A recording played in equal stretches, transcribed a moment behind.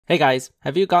Hey guys,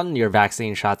 have you gotten your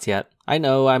vaccine shots yet? I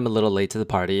know I'm a little late to the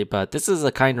party, but this is a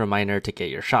kind reminder to get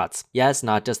your shots. Yes,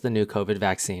 not just the new COVID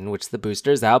vaccine, which the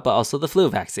booster is out, but also the flu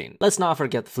vaccine. Let's not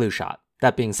forget the flu shot.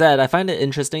 That being said, I find it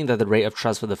interesting that the rate of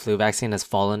trust for the flu vaccine has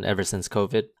fallen ever since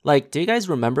COVID. Like, do you guys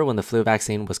remember when the flu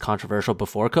vaccine was controversial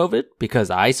before COVID? Because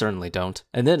I certainly don't.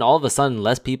 And then all of a sudden,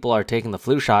 less people are taking the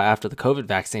flu shot after the COVID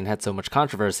vaccine had so much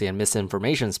controversy and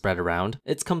misinformation spread around.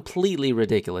 It's completely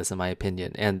ridiculous in my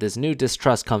opinion, and this new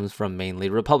distrust comes from mainly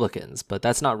Republicans, but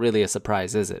that's not really a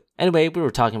surprise, is it? Anyway, we were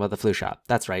talking about the flu shot.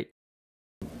 That's right.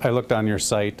 I looked on your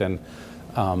site, and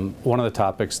one of the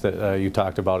topics that you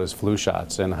talked about is flu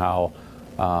shots and how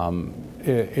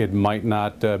it might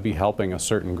not be helping a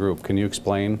certain group. Can you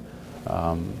explain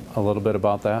a little bit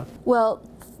about that? Well,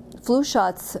 flu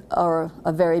shots are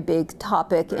a very big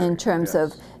topic in terms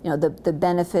of the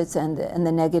benefits and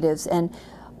the negatives. And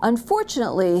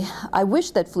unfortunately, I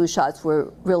wish that flu shots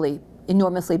were really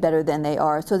enormously better than they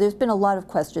are. So there's been a lot of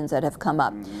questions that have come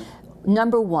up.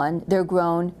 Number one, they're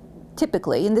grown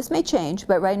typically, and this may change,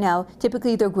 but right now,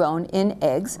 typically they're grown in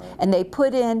eggs, and they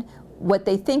put in what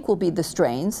they think will be the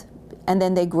strains, and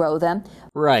then they grow them.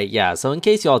 Right, yeah, so in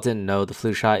case y'all didn't know, the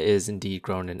flu shot is indeed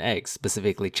grown in eggs,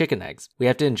 specifically chicken eggs. We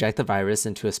have to inject the virus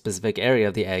into a specific area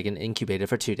of the egg and incubate it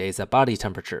for 2 days at body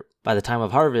temperature. By the time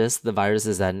of harvest, the virus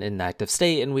is at an inactive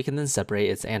state, and we can then separate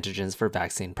its antigens for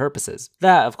vaccine purposes.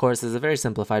 That, of course, is a very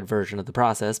simplified version of the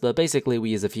process, but basically we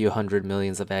use a few hundred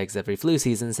millions of eggs every flu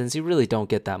season since you really don't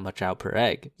get that much out per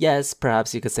egg. Yes,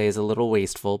 perhaps you could say it's a little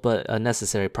wasteful, but a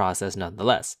necessary process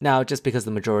nonetheless. Now, just because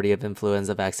the majority of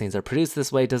influenza vaccines are produced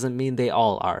this way doesn't mean they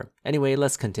all are. Anyway,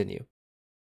 let's continue.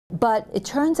 But it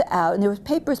turns out, and there were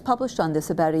papers published on this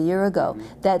about a year ago,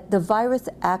 that the virus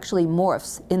actually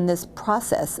morphs in this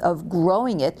process of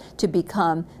growing it to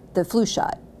become the flu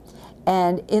shot.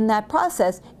 And in that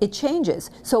process, it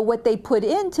changes. So what they put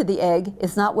into the egg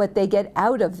is not what they get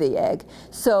out of the egg.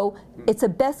 So it's a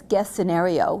best guess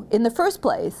scenario in the first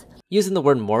place. Using the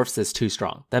word morphs is too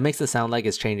strong. That makes it sound like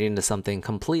it's changing into something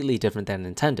completely different than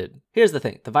intended. Here's the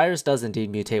thing, the virus does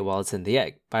indeed mutate while it's in the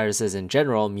egg. Viruses in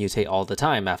general mutate all the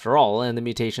time after all, and the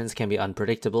mutations can be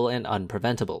unpredictable and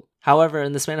unpreventable. However,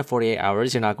 in the span of 48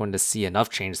 hours, you're not going to see enough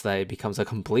change so that it becomes a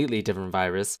completely different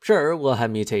virus. Sure, we'll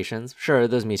have mutations. Sure,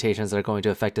 those mutations are going to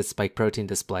affect its spike protein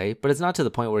display, but it's not to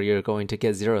the point where you're going to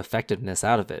get zero effectiveness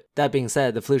out of it. That being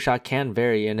said, the flu shot can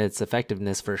vary in its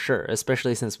effectiveness for sure,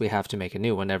 especially since we have to make a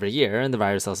new one every year, and the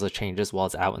virus also changes while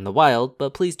it's out in the wild,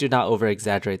 but please do not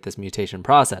over-exaggerate this mutation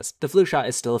process. The flu shot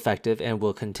is still effective and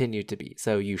will continue to be,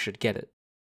 so you should get it.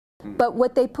 But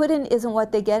what they put in isn't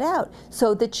what they get out.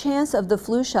 So the chance of the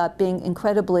flu shot being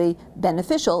incredibly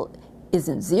beneficial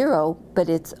isn't zero, but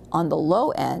it's on the low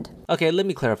end. Okay, let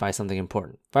me clarify something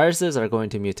important. Viruses are going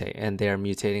to mutate, and they are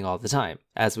mutating all the time.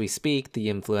 As we speak, the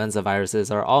influenza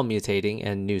viruses are all mutating,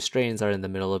 and new strains are in the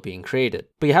middle of being created.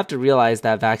 But you have to realize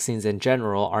that vaccines in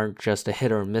general aren't just a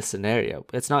hit or miss scenario.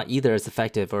 It's not either it's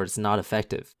effective or it's not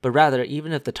effective. But rather,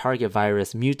 even if the target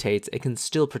virus mutates, it can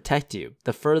still protect you.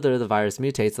 The further the virus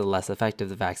mutates, the less effective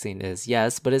the vaccine is,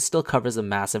 yes, but it still covers a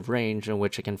massive range in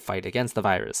which it can fight against the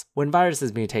virus. When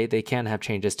viruses mutate, they can have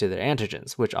changes to their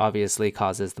antigens, which obviously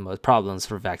causes the most problems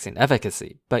for vaccine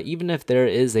efficacy. But even if there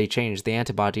is a change, the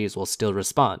antibodies will still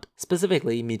respond.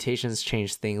 Specifically, mutations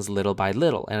change things little by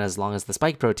little, and as long as the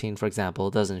spike protein, for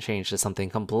example, doesn't change to something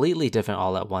completely different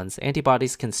all at once,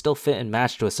 antibodies can still fit and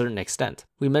match to a certain extent.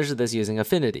 We measure this using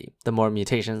affinity. The more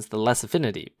mutations, the less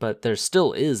affinity, but there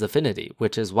still is affinity,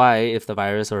 which is why if the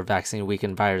virus or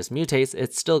vaccine-weakened virus mutates,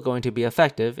 it's still going to be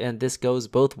effective, and this goes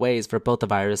both ways for both the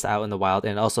virus out in the wild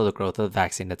and also the growth of the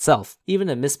vaccine itself. Even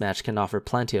a mismatch can offer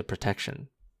plenty of protection.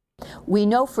 We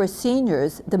know for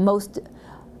seniors, the most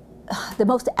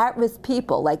at-risk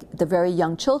people, like the very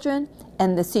young children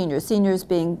and the seniors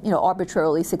being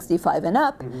arbitrarily 65 and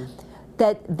up,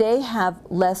 that they have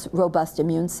less robust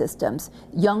immune systems.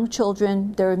 Young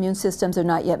children, their immune systems are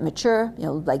not yet mature,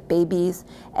 like babies,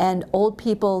 and old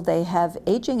people, they have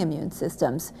aging immune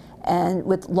systems. And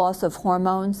with loss of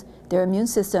hormones, their immune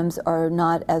systems are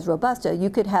not as robust. You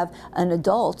could have an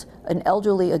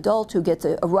elderly adult who gets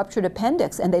a ruptured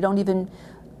appendix and they don't even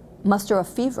muster a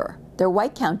fever. Their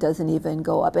white count doesn't even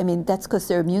go up. I mean, that's because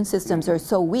their immune systems are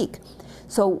so weak.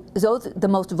 So the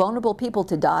most vulnerable people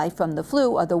to die from the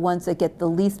flu are the ones that get the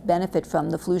least benefit from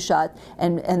the flu shot,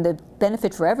 and the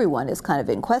benefit for everyone is kind of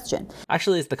in question.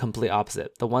 Actually, it's the complete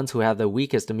opposite. The ones who have the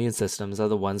weakest immune systems are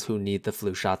the ones who need the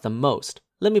flu shot the most.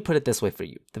 Let me put it this way for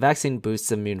you. The vaccine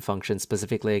boosts immune function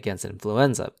specifically against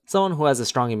influenza. Someone who has a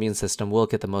strong immune system will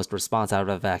get the most response out of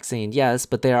a vaccine, yes,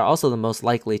 but they are also the most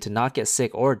likely to not get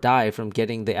sick or die from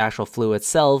getting the actual flu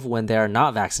itself when they are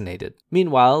not vaccinated.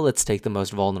 Meanwhile, let's take the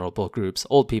most vulnerable groups,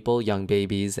 old people, young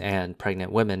babies, and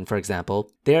pregnant women, for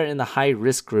example. They are in the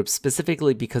high-risk group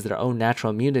specifically because their own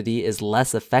natural immunity is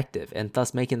less effective, and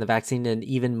thus making the vaccine an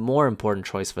even more important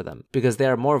choice for them, because they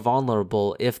are more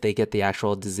vulnerable if they get the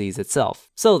actual disease itself.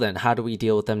 So then, how do we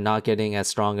deal with them not getting as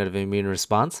strong of an immune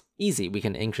response? Easy, we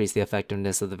can increase the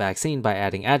effectiveness of the vaccine by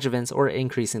adding adjuvants or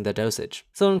increasing the dosage.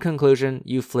 So in conclusion,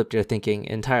 you flipped your thinking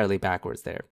entirely backwards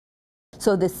there.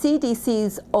 So the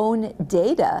CDC's own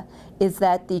data is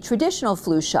that the traditional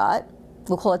flu shot,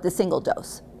 we'll call it the single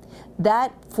dose,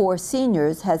 that for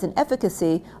seniors has an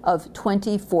efficacy of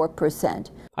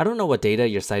 24%. I don't know what data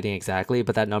you're citing exactly,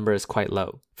 but that number is quite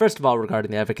low. First of all,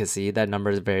 regarding the efficacy, that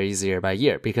number varies year by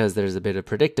year because there's a bit of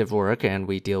predictive work and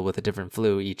we deal with a different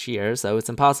flu each year, so it's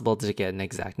impossible to get an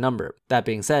exact number. That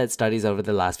being said, studies over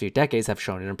the last few decades have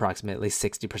shown an approximately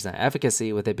 60%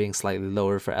 efficacy, with it being slightly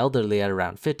lower for elderly at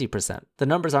around 50%. The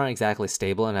numbers aren't exactly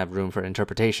stable and have room for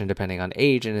interpretation depending on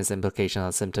age and its implication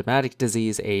on symptomatic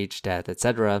disease, age, death,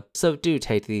 etc., so do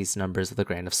take these numbers with a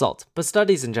grain of salt. But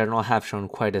studies in general have shown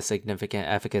quite a significant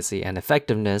efficacy and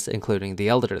effectiveness, including the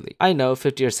elderly. I know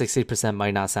 50 or 60%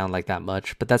 might not sound like that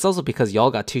much, but that's also because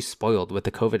y'all got too spoiled with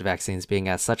the COVID vaccines being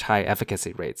at such high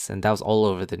efficacy rates, and that was all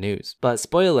over the news. But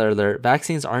spoiler alert,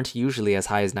 vaccines aren't usually as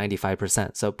high as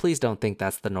 95%, so please don't think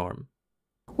that's the norm.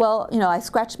 Well, I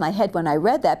scratched my head when I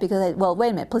read that because, well, wait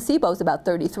a minute, placebo is about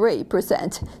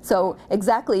 33%. So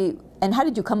exactly, and how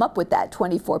did you come up with that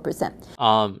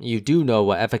 24%? You do know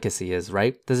what efficacy is,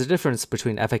 right? There's a difference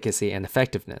between efficacy and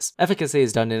effectiveness. Efficacy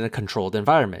is done in a controlled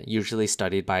environment, usually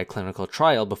studied by a clinical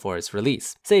trial before its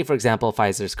release. Say, for example,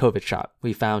 Pfizer's COVID shot.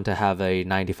 We found to have a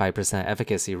 95%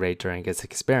 efficacy rate during its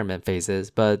experiment phases,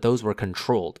 but those were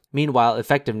controlled. Meanwhile,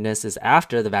 effectiveness is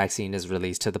after the vaccine is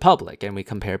released to the public, and we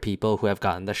compare people who have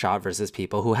gotten the shot versus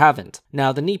people who haven't.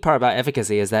 Now, the neat part about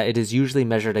efficacy is that it is usually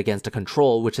measured against a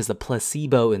control, which is a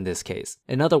placebo in this case.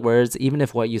 In other words, even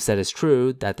if what you said is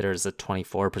true, that there's a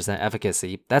 24%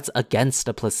 efficacy, that's against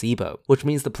a placebo, which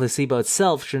means the placebo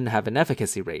itself shouldn't have an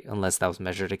efficacy rate, unless that was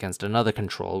measured against another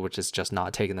control, which is just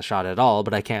not taking the shot at all,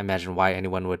 but I can't imagine why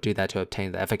anyone would do that to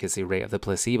obtain the efficacy rate of the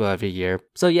placebo every year.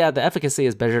 So yeah, the efficacy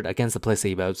is measured against the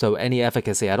placebo, so any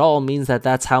efficacy at all means that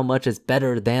that's how much is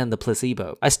better than the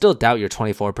placebo. I still doubt your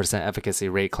 24% efficacy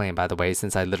rate claim, by the way,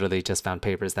 since I literally just found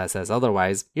papers that says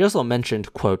otherwise. You also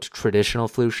mentioned, quote, traditional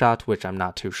flu shot, which I'm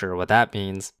not too sure what that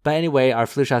means. But anyway, our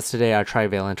flu shots today are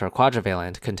trivalent or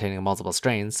quadrivalent, containing multiple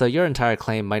strains, so your entire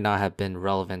claim might not have been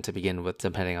relevant to begin with,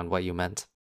 depending on what you meant.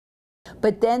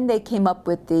 But then they came up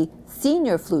with the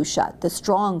senior flu shot, the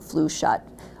strong flu shot.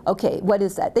 Okay, what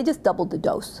is that? They just doubled the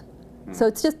dose. So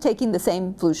it's just taking the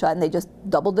same flu shot and they just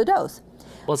doubled the dose.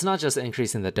 Well, it's not just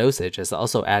increasing the dosage, it's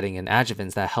also adding in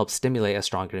adjuvants that help stimulate a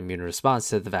stronger immune response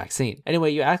to the vaccine.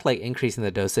 Anyway, you act like increasing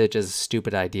the dosage is a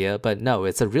stupid idea, but no,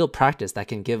 it's a real practice that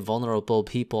can give vulnerable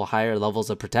people higher levels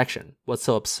of protection. What's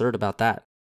so absurd about that?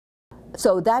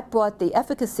 So that brought the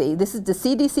efficacy, this is the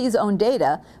CDC's own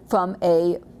data, from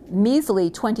a measly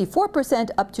 24%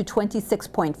 up to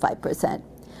 26.5%.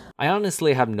 I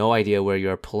honestly have no idea where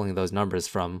you're pulling those numbers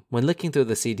from. When looking through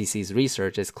the CDC's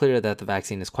research, it's clear that the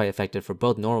vaccine is quite effective for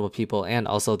both normal people and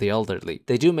also the elderly.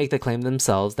 They do make the claim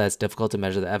themselves that it's difficult to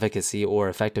measure the efficacy or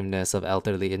effectiveness of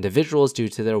elderly individuals due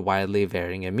to their widely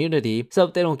varying immunity, so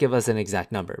they don't give us an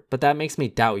exact number, but that makes me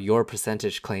doubt your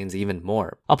percentage claims even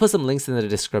more. I'll put some links in the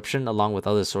description along with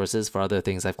other sources for other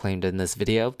things I've claimed in this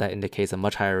video that indicates a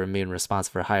much higher immune response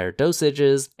for higher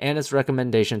dosages and its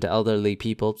recommendation to elderly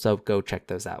people, so go check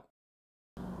those out.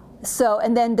 So,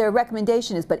 and then their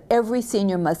recommendation is, but every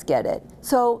senior must get it.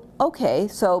 So, okay,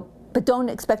 but don't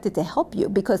expect it to help you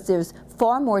because there's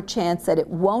far more chance that it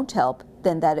won't help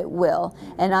than that it will.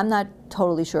 And I'm not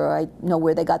totally sure I know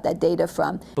where they got that data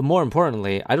from. But more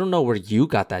importantly, I don't know where you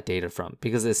got that data from,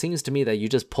 because it seems to me that you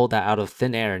just pulled that out of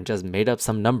thin air and just made up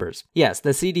some numbers. Yes,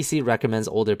 the CDC recommends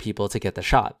older people to get the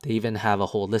shot. They even have a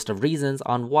whole list of reasons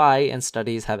on why, and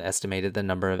studies have estimated the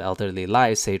number of elderly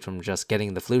lives saved from just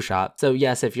getting the flu shot. So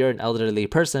yes, if you're an elderly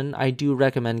person, I do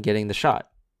recommend getting the shot.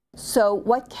 So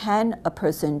what can a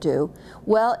person do?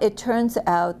 Well, it turns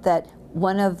out that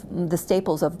one of the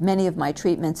staples of many of my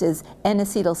treatments is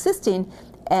N-acetylcysteine,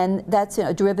 and that's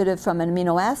a derivative from an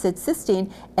amino acid,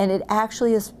 cysteine, and it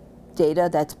actually is data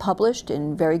that's published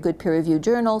in very good peer-reviewed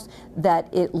journals that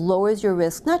it lowers your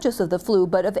risk, not just of the flu,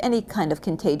 but of any kind of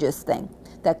contagious thing.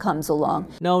 that comes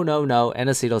along. No,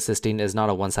 N-acetylcysteine is not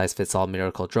a one-size-fits-all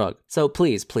miracle drug. So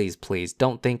please, please, please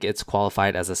don't think it's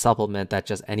qualified as a supplement that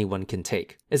just anyone can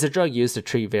take. It's a drug used to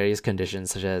treat various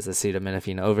conditions such as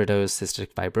acetaminophen overdose,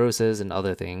 cystic fibrosis, and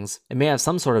other things. It may have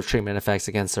some sort of treatment effects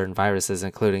against certain viruses,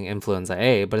 including influenza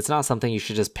A, but it's not something you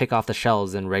should just pick off the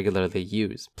shelves and regularly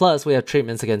use. Plus, we have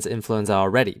treatments against influenza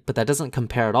already, but that doesn't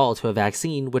compare at all to a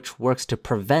vaccine which works to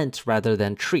prevent rather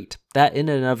than treat. That in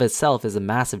and of itself is a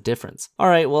massive difference.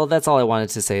 Alright, well that's all I wanted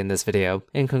to say in this video.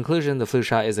 In conclusion, the flu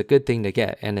shot is a good thing to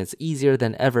get, and it's easier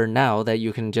than ever now that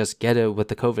you can just get it with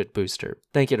the COVID booster.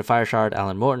 Thank you to Fireshard,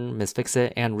 Alan Morton, Miss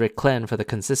Fixit, and Rick Klenn for the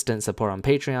consistent support on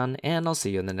Patreon, and I'll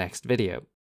see you in the next video.